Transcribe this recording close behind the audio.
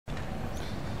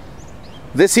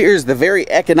This here is the very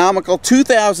economical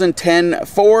 2010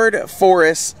 Ford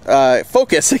Focus,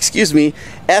 excuse me,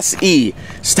 SE.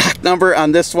 Stock number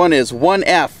on this one is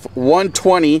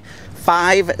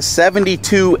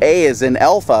 1F120572A as in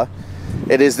Alpha.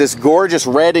 It is this gorgeous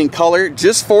red in color.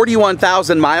 Just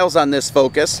 41,000 miles on this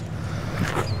Focus.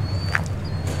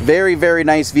 Very, very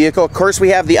nice vehicle. Of course, we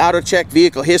have the AutoCheck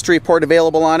vehicle history report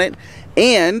available on it,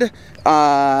 and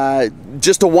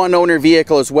just a one-owner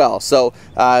vehicle as well. So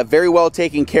very well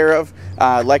taken care of.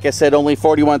 Like I said, only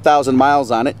 41,000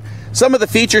 miles on it. Some of the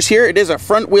features here: it is a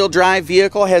front-wheel drive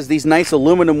vehicle. Has these nice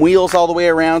aluminum wheels all the way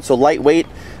around, so lightweight,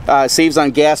 saves on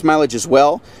gas mileage as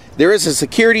well. There is a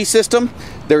security system.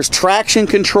 There's traction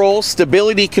control,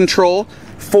 stability control,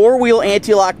 four-wheel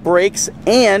anti-lock brakes,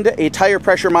 and a tire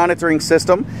pressure monitoring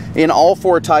system in all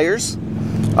four tires.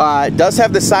 It does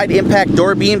have the side impact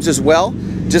door beams as well,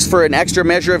 just for an extra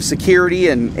measure of security,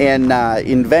 and in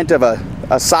event of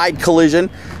a side collision,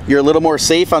 you're a little more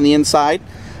safe on the inside.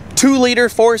 2-liter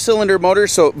 4-cylinder motor,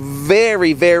 so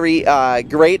very, very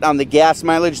great on the gas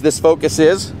mileage this Focus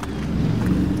is.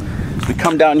 As we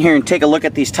come down here and take a look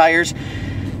at these tires,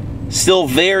 still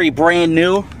very brand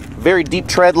new. Very deep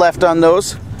tread left on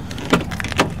those.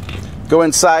 Go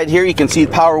inside here, you can see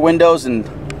power windows and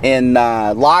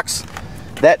locks,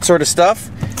 that sort of stuff.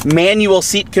 Manual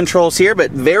seat controls here, but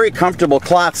very comfortable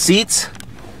cloth seats.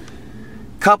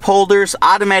 Cup holders,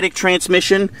 automatic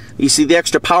transmission. You see the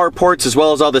extra power ports as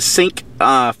well as all the sync,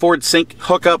 Ford Sync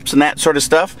hookups and that sort of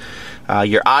stuff.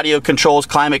 Your audio controls,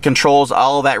 climate controls,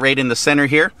 all of that right in the center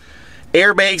here.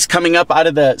 Airbags coming up out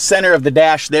of the center of the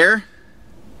dash there.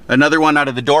 Another one out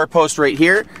of the door post right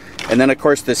here. And then of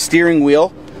course the steering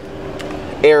wheel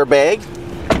airbag.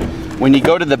 When you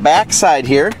go to the back side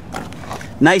here,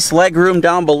 nice leg room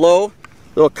down below.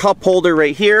 Little cup holder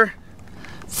right here.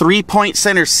 3-point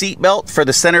center seat belt for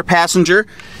the center passenger.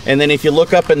 And then if you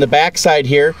look up in the back side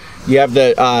here, you have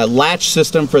the latch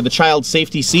system for the child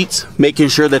safety seats, making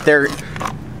sure that they're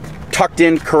tucked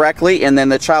in correctly. And then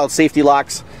the child safety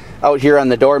locks out here on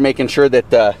the door, making sure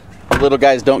that little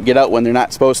guys don't get out when they're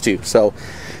not supposed to. So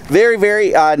very,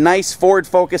 very nice Ford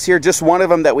Focus here. Just one of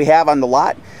them that we have on the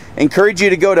lot. Encourage you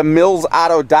to go to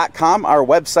millsauto.com, our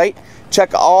website.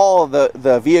 Check all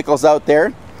the vehicles out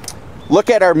there. Look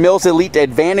at our Mills Elite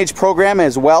Advantage program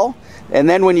as well. And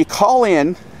then when you call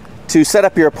in to set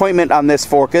up your appointment on this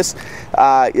Focus,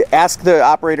 ask the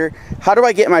operator, how do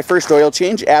I get my first oil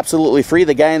change? Absolutely free.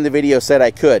 The guy in the video said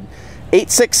I could.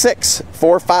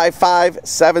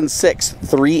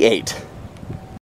 866-455-7638.